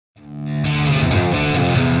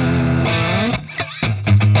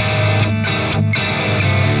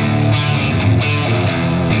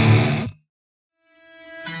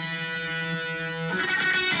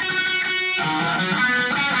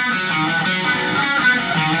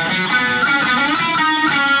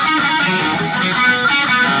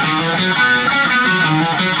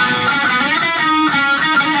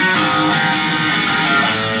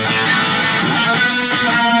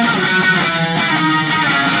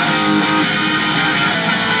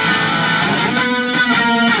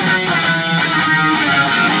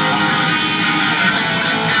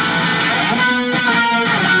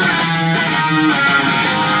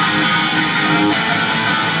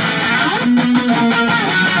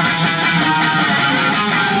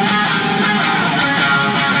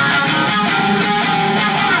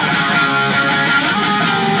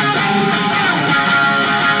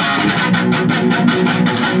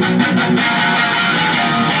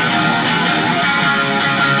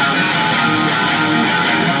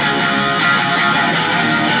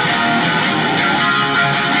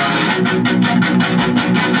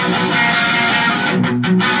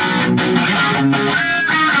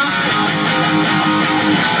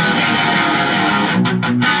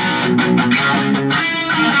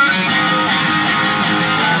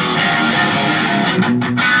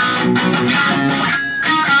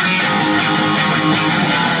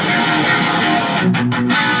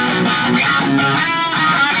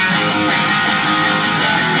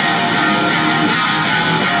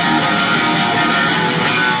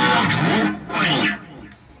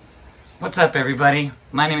up, everybody?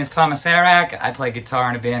 My name is Thomas Erak. I play guitar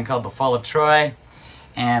in a band called The Fall of Troy,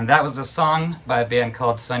 and that was a song by a band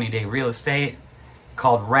called Sunny Day Real Estate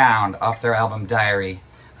called Round off their album Diary.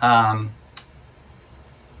 And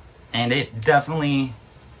it definitely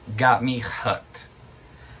got me hooked.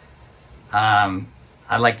 I'd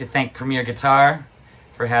like to thank Premier Guitar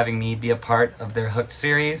for having me be a part of their Hooked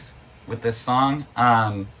series with this song.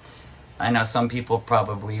 I know some people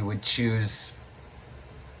probably would choose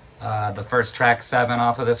the first track, 7,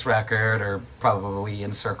 off of this record, or probably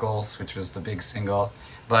In Circles, which was the big single.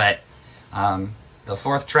 But the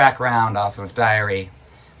 4th track, Round, off of Diary,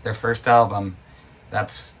 their first album,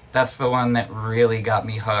 that's the one that really got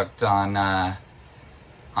me hooked on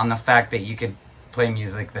the fact that you could play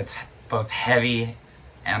music that's both heavy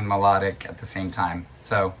and melodic at the same time.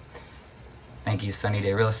 So, thank you, Sunny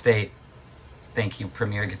Day Real Estate. Thank you,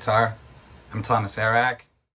 Premier Guitar. I'm Thomas Erak.